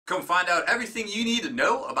Come find out everything you need to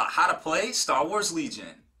know about how to play Star Wars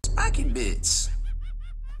Legion. Spiking Bits.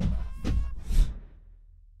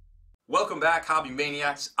 Welcome back, Hobby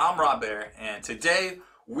Maniacs. I'm Baer, and today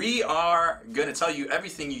we are going to tell you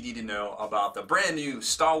everything you need to know about the brand new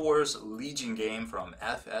Star Wars Legion game from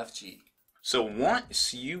FFG. So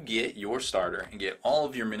once you get your starter and get all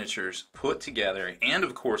of your miniatures put together and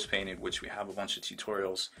of course painted, which we have a bunch of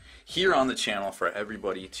tutorials here on the channel for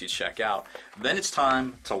everybody to check out, then it's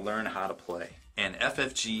time to learn how to play. And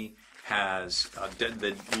FFG has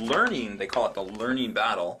the learning, they call it the learning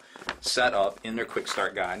battle, set up in their quick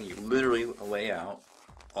start guide. You literally lay out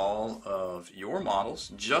all of your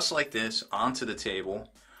models just like this onto the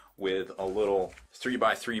table with a little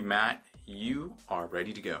 3x3 mat. You are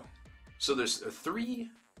ready to go. So there's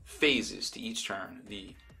three phases to each turn: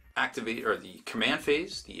 the the command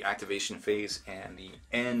phase, the activation phase, and the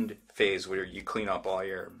end phase, where you clean up all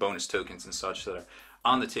your bonus tokens and such that are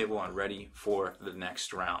on the table and ready for the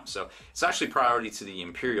next round. So it's actually priority to the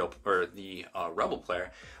Imperial or the Rebel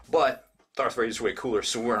player, but Darth Vader's way cooler,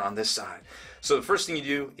 so we're on this side. So the first thing you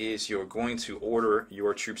do is you're going to order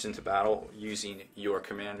your troops into battle using your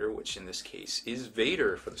commander, which in this case is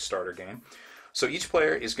Vader for the starter game. So each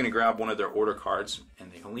player is going to grab one of their order cards, and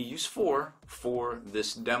they only use 4 for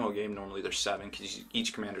this demo game. Normally there's 7 because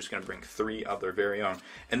each commander is going to bring 3 of their very own.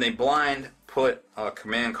 And they blind put a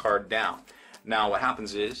command card down. Now what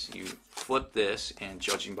happens is you flip this, and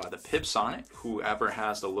judging by the pips on it, whoever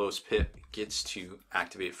has the lowest pip gets to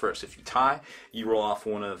activate first. If you tie, you roll off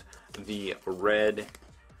one of the red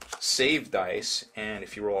save dice, and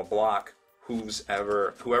if you roll a block,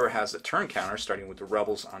 whoever has the turn counter, starting with the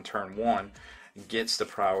rebels on turn 1, gets the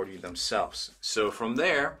priority themselves. So from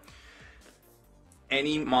there,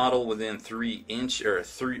 any model within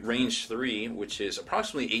range 3, which is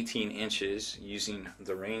approximately 18 inches, using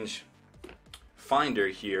the range finder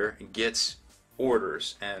here, gets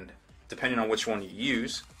orders, and depending on which one you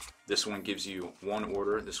use, this one gives you 1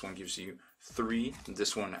 order, this one gives you 3,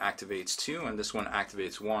 this one activates 2, and this one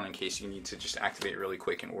activates 1 in case you need to just activate really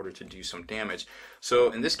quick in order to do some damage.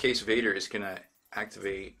 So in this case, Vader is going to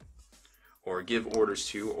activate or give orders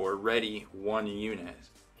to or ready 1 unit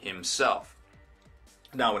himself.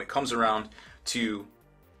 Now when it comes around to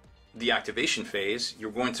the activation phase, you're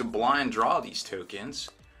going to blind draw these tokens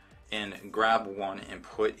and grab one and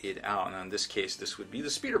put it out. And in this case, this would be the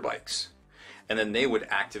speeder bikes, and then they would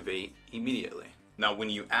activate immediately. Now when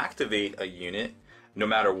you activate a unit, no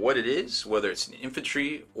matter what it is, whether it's an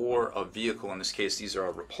infantry or a vehicle, in this case these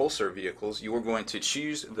are repulsor vehicles, you are going to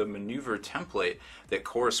choose the maneuver template that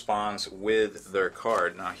corresponds with their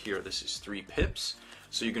card. Now here this is 3 pips,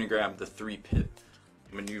 so you're going to grab the 3 pip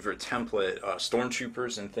maneuver template.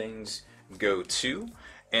 Stormtroopers and things go 2,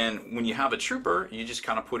 and when you have a trooper, you just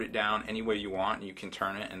kind of put it down any way you want, and you can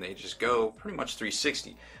turn it and they just go pretty much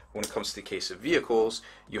 360. When it comes to the case of vehicles,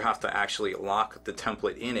 you have to actually lock the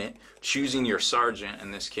template in it, choosing your sergeant.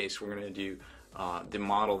 In this case, we're going to do the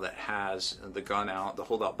model that has the gun out, the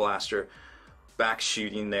holdout blaster, back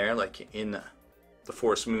shooting there, like in the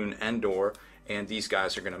Force Moon Endor, and these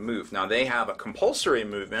guys are going to move. Now they have a compulsory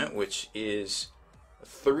movement, which is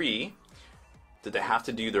 3, that they have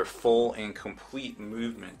to do their full and complete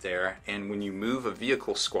movement there. And when you move a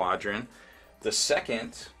vehicle squadron, the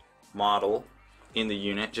second model in the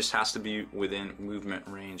unit just has to be within movement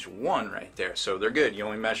range 1 right there. So they're good. You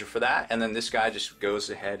only measure for that, and then this guy just goes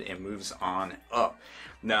ahead and moves on up.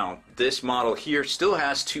 Now this model here still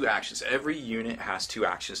has 2 actions. Every unit has 2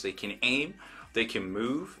 actions. They can aim, they can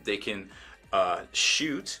move, they can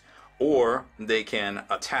shoot, or they can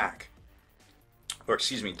attack, or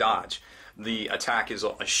excuse me, dodge. The attack is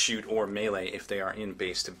a shoot or melee if they are in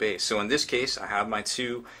base to base. So in this case, I have my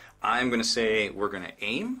 2. I'm going to say we're going to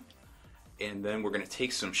aim, and then we're going to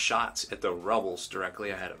take some shots at the rebels directly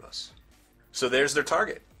ahead of us. So there's their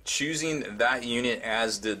target. Choosing that unit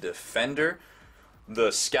as the defender, the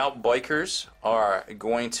scout bikers are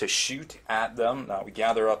going to shoot at them. Now we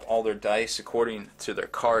gather up all their dice according to their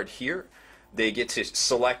card here. They get to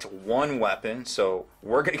select 1 weapon, so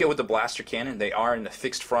we're going to go with the blaster cannon. They are in the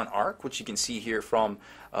fixed front arc, which you can see here from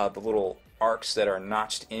the little arcs that are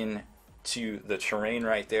notched in to the terrain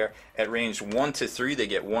right there. At range 1 to 3, they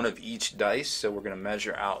get 1 of each dice, so we're going to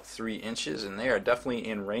measure out 3 inches, and they are definitely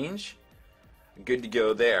in range. Good to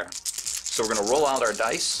go there. So we're going to roll out our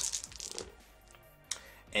dice,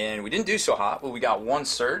 and we didn't do so hot, but we got 1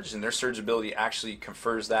 surge, and their surge ability actually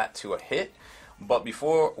confers that to a hit. But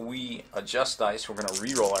before we adjust dice, we're going to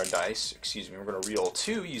re-roll our dice. Excuse me, we're going to re-roll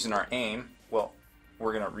 2 using our aim. Well,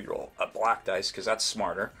 we're going to re-roll a black dice because that's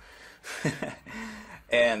smarter.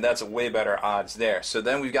 and that's a way better odds there. So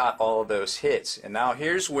then we've got all of those hits, and now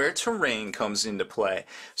here's where terrain comes into play.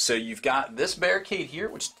 So you've got this barricade here,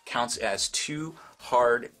 which counts as 2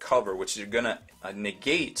 hard cover, which is going to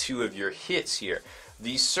negate 2 of your hits here.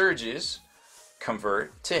 These surges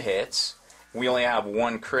convert to hits. We only have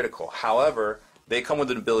 1 critical. However, they come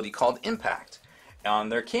with an ability called impact on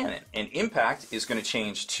their cannon, and impact is going to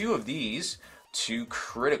change 2 of these to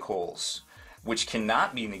criticals, which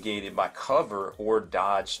cannot be negated by cover or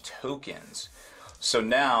dodge tokens. So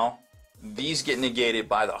now these get negated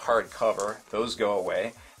by the hard cover, those go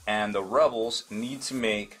away, and the rebels need to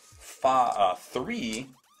make 3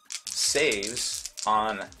 saves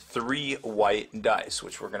on 3 white dice,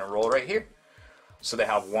 which we're going to roll right here. So they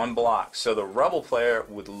have 1 block. So the rebel player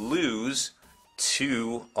would lose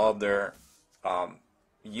 2 of their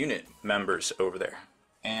unit members over there.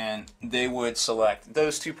 And they would select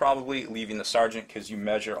those 2 probably, leaving the sergeant, because you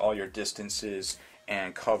measure all your distances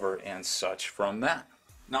and cover and such from that.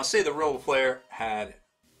 Now say the rebel player had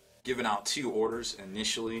given out 2 orders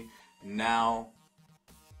initially. Now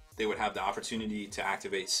they would have the opportunity to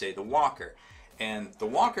activate, say, the walker. And the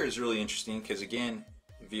walker is really interesting because, again,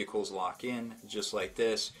 vehicles lock in just like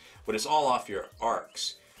this, but it's all off your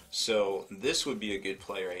arcs. So this would be a good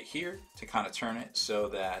play right here to kind of turn it so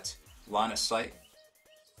that line of sight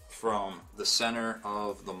from the center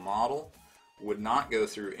of the model would not go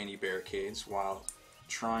through any barricades while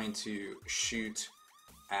trying to shoot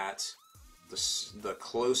at the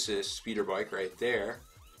closest speeder bike right there.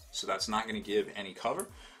 So that's not going to give any cover.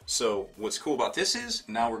 So what's cool about this is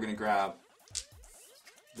now we're going to grab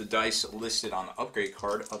the dice listed on the upgrade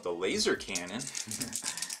card of the laser cannon.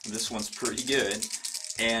 This one's pretty good.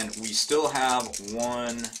 And we still have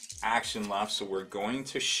 1 action left, so we're going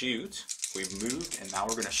to shoot. We've moved, and now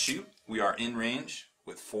we're going to shoot. We are in range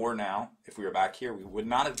with 4 now. If we were back here, we would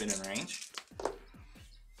not have been in range.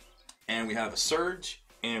 And we have a surge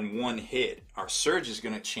and 1 hit. Our surge is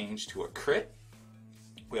going to change to a crit.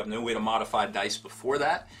 We have no way to modify dice before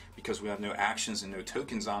that because we have no actions and no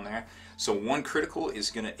tokens on there. So 1 critical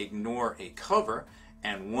is going to ignore a cover,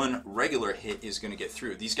 and 1 regular hit is going to get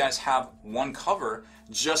through. These guys have 1 cover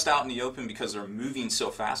just out in the open because they're moving so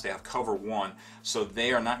fast. They have cover 1, so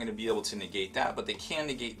they are not going to be able to negate that, but they can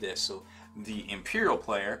negate this. So the Imperial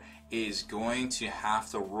player is going to have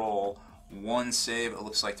to roll 1 save. It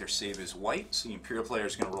looks like their save is white, so the Imperial player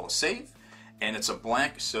is going to roll a save, and it's a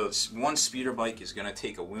blank, so 1 speeder bike is going to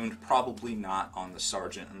take a wound, probably not on the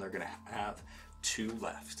sergeant, and they're going to have 2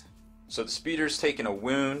 left. So the speeder's taking a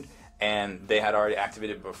wound, and they had already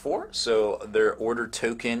activated before, so their order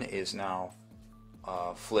token is now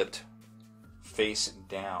flipped face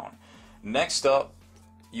down. Next up,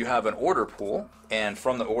 you have an order pool, and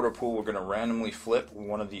from the order pool we're going to randomly flip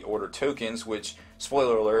one of the order tokens, which,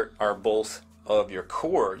 spoiler alert, are both of your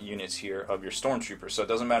core units here of your stormtroopers. So it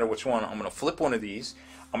doesn't matter which one. I'm going to flip one of these.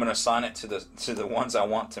 I'm going to assign it to the ones I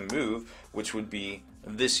want to move, which would be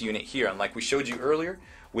this unit here. And like we showed you earlier,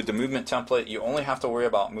 with the movement template, you only have to worry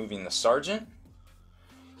about moving the sergeant.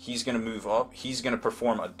 He's going to move up. He's going to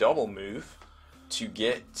perform a double move to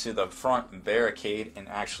get to the front barricade and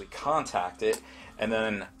actually contact it. And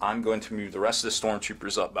then I'm going to move the rest of the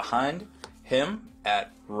stormtroopers up behind him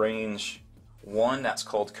at range 1. That's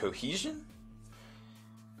called cohesion.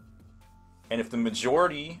 And if the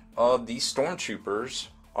majority of these stormtroopers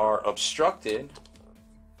are obstructed,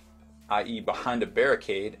 i.e. behind a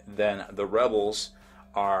barricade, then the rebels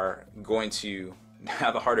are going to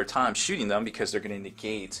have a harder time shooting them because they're going to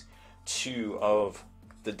negate 2 of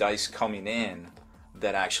the dice coming in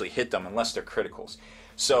that actually hit them unless they're criticals.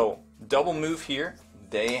 So double move here.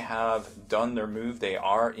 They have done their move. They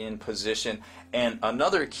are in position. And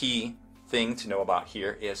another key thing to know about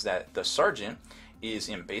here is that the sergeant is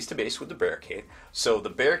in base to base with the barricade. So the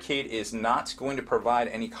barricade is not going to provide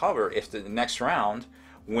any cover if the next round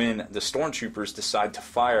when the stormtroopers decide to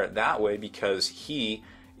fire it that way, because he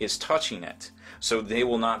is touching it. So they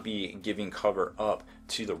will not be giving cover up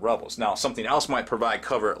to the rebels. Now something else might provide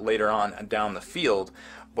cover later on down the field,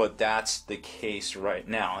 but that's the case right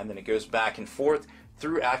now. And then it goes back and forth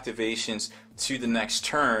through activations to the next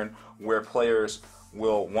turn, where players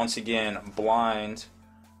will once again blind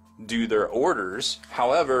do their orders.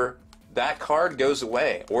 However, that card goes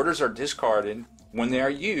away. Orders are discarded when they are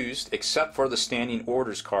used, except for the standing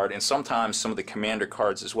orders card, and sometimes some of the commander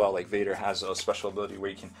cards as well. Like Vader has a special ability where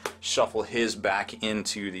you can shuffle his back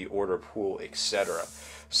into the order pool, etc.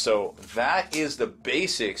 So that is the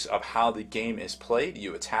basics of how the game is played.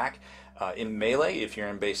 You attack in melee if you're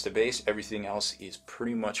in base to base. Everything else is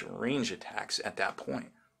pretty much range attacks at that point.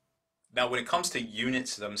 Now when it comes to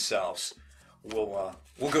units themselves, we'll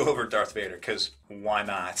go over Darth Vader, because why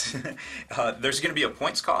not? There's going to be a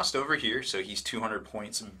points cost over here, so he's 200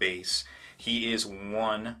 points base. He is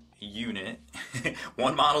one unit,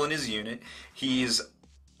 one model in his unit. He's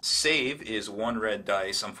save is 1 red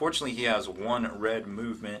dice. Unfortunately, he has 1 red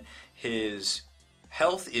movement. His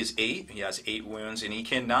health is 8. He has 8 wounds, and he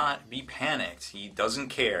cannot be panicked. He doesn't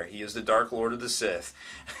care. He is the Dark Lord of the Sith.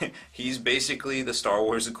 He's basically the Star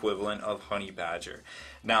Wars equivalent of Honey Badger.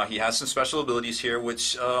 Now, he has some special abilities here,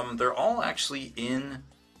 which they're all actually in...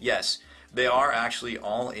 Yes, they are actually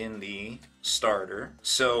all in the starter.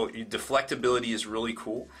 So deflectability is really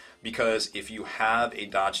cool, because if you have a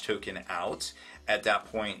dodge token out, at that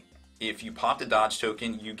point, if you pop the dodge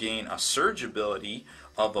token, you gain a surge ability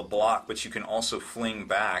of a block, but you can also fling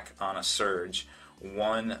back on a surge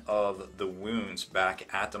 1 of the wounds back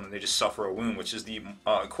at them, and they just suffer a wound, which is the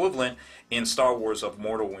equivalent in Star Wars of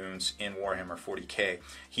mortal wounds in Warhammer 40k.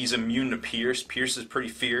 He's immune to Pierce. Pierce is pretty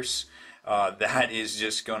fierce. That is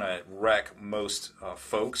just going to wreck most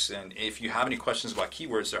folks, and if you have any questions about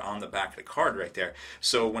keywords, they're on the back of the card right there.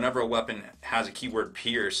 So whenever a weapon has a keyword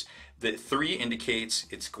Pierce, the 3 indicates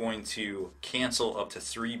it's going to cancel up to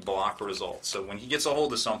 3 block results. So when he gets a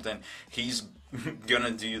hold of something, he's going to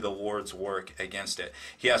do the Lord's work against it.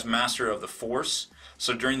 He has Master of the Force.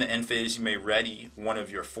 So during the end phase, you may ready one of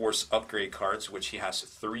your Force upgrade cards, which he has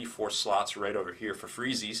 3 Force slots right over here for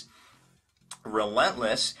freezies.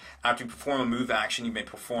 Relentless, after you perform a move action, you may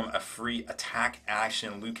perform a free attack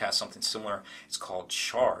action. Luke has something similar. It's called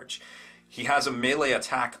Charge. He has a melee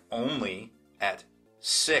attack only at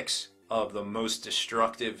 6 of the most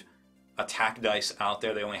destructive attack dice out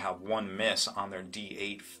there. They only have 1 miss on their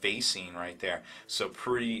D8 facing right there. So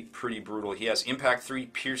pretty brutal. He has Impact 3,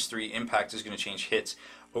 Pierce 3. Impact is going to change hits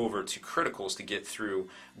over to criticals to get through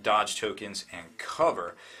dodge tokens and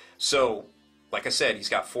cover. So, like I said, he's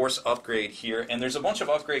got Force upgrade here, and there's a bunch of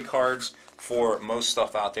upgrade cards for most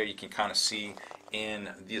stuff out there. You can kind of see in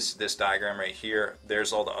this diagram right here,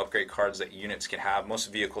 there's all the upgrade cards that units can have.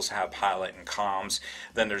 Most vehicles have pilot and comms.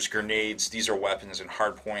 Then there's grenades. These are weapons and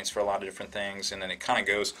hard points for a lot of different things, and then it kind of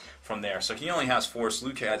goes from there. So he only has Force.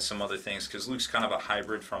 Luke had some other things, because Luke's kind of a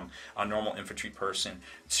hybrid from a normal infantry person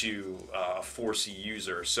to a Force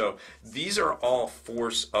user. So these are all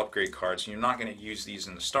Force upgrade cards. You're not going to use these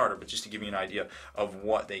in the starter, but just to give you an idea of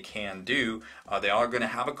what they can do, they are going to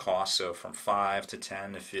have a cost. So from 5 to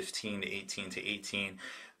 10 to 15 to 18 to 18.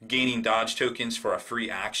 Gaining dodge tokens for a free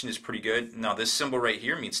action is pretty good. Now this symbol right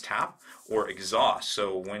here means tap or exhaust.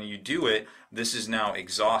 So when you do it, this is now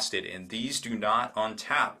exhausted, and these do not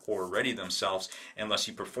untap or ready themselves unless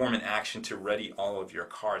you perform an action to ready all of your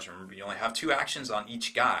cards. Remember, you only have 2 actions on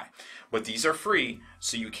each guy, but these are free,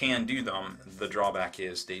 so you can do them. The drawback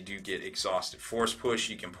is they do get exhausted. Force push,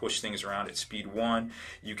 you can push things around at speed 1.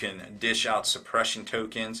 You can dish out suppression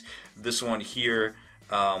tokens. This one here,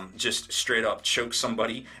 just straight up choke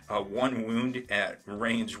somebody, 1 wound at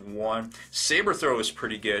range 1. Saber throw is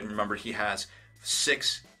pretty good. Remember, he has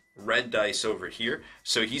 6 red dice over here,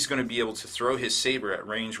 so he's going to be able to throw his saber at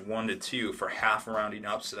range 1 to 2 for half rounding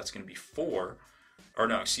up, so that's going to be 4. Or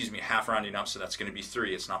no, excuse me, half rounding up, so that's going to be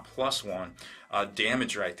 3. It's not +1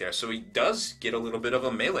 damage right there. So he does get a little bit of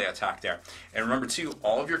a melee attack there. And remember too,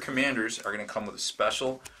 all of your commanders are going to come with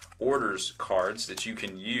special orders cards that you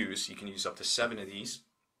can use. You can use up to 7 of these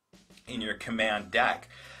in your command deck.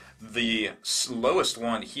 The lowest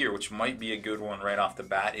one here, which might be a good one right off the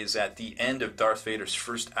bat, is at the end of Darth Vader's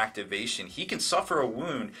first activation. He can suffer a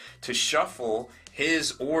wound to shuffle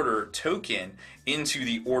his order token into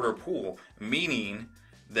the order pool, meaning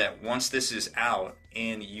that once this is out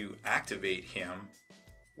and you activate him,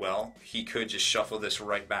 well, he could just shuffle this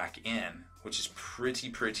right back in, which is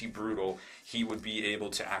pretty brutal. He would be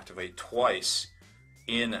able to activate twice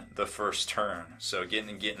in the first turn. So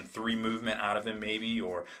getting 3 movement out of him maybe,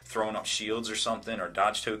 or throwing up shields or something, or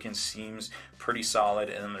dodge tokens seems pretty solid.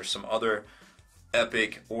 And then there's some other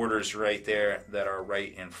epic orders right there that are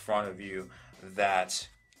right in front of you that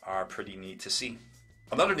are pretty neat to see.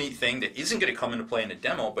 Another neat thing that isn't going to come into play in the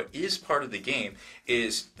demo but is part of the game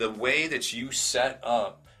is the way that you set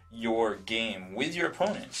up your game with your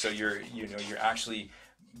opponent. So you're actually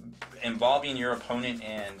involving your opponent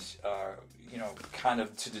and kind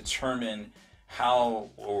of to determine how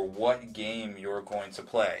or what game you're going to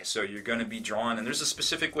play. So you're going to be drawn, and there's a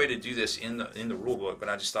specific way to do this in the rule book, but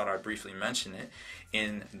I just thought I'd briefly mention it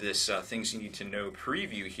in this things you need to know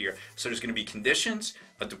preview here. So there's going to be conditions,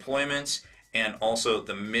 deployments, and also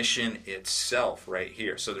the mission itself right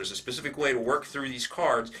here. So there's a specific way to work through these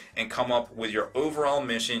cards and come up with your overall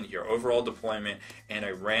mission, your overall deployment, and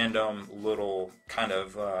a random little kind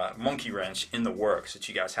of monkey wrench in the works that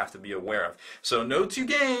you guys have to be aware of. So no two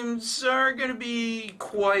games are going to be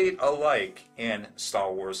quite alike in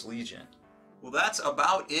Star Wars Legion. Well, that's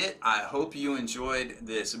about it. I hope you enjoyed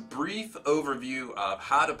this brief overview of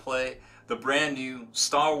how to play the brand new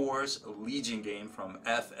Star Wars Legion game from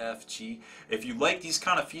FFG. If you like these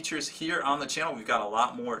kind of features here on the channel, we've got a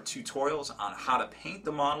lot more tutorials on how to paint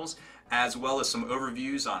the models, as well as some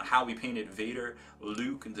overviews on how we painted Vader,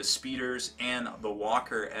 Luke, the speeders, and the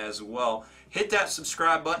Walker as well. Hit that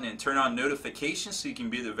subscribe button and turn on notifications so you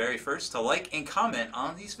can be the very first to like and comment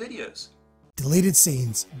on these videos. Deleted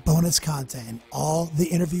scenes, bonus content, and all the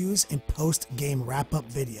interviews and post-game wrap-up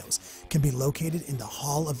videos can be located in the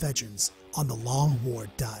Hall of Veterans on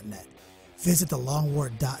thelongwar.net. Visit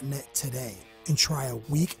thelongwar.net today and try a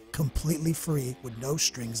week completely free with no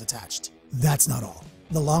strings attached. That's not all.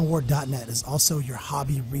 Thelongwar.net is also your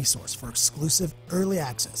hobby resource for exclusive early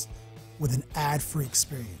access with an ad-free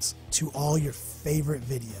experience to all your favorite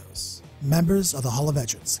videos. Members of the Hall of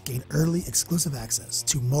Veterans gain early exclusive access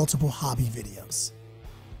to multiple hobby videos.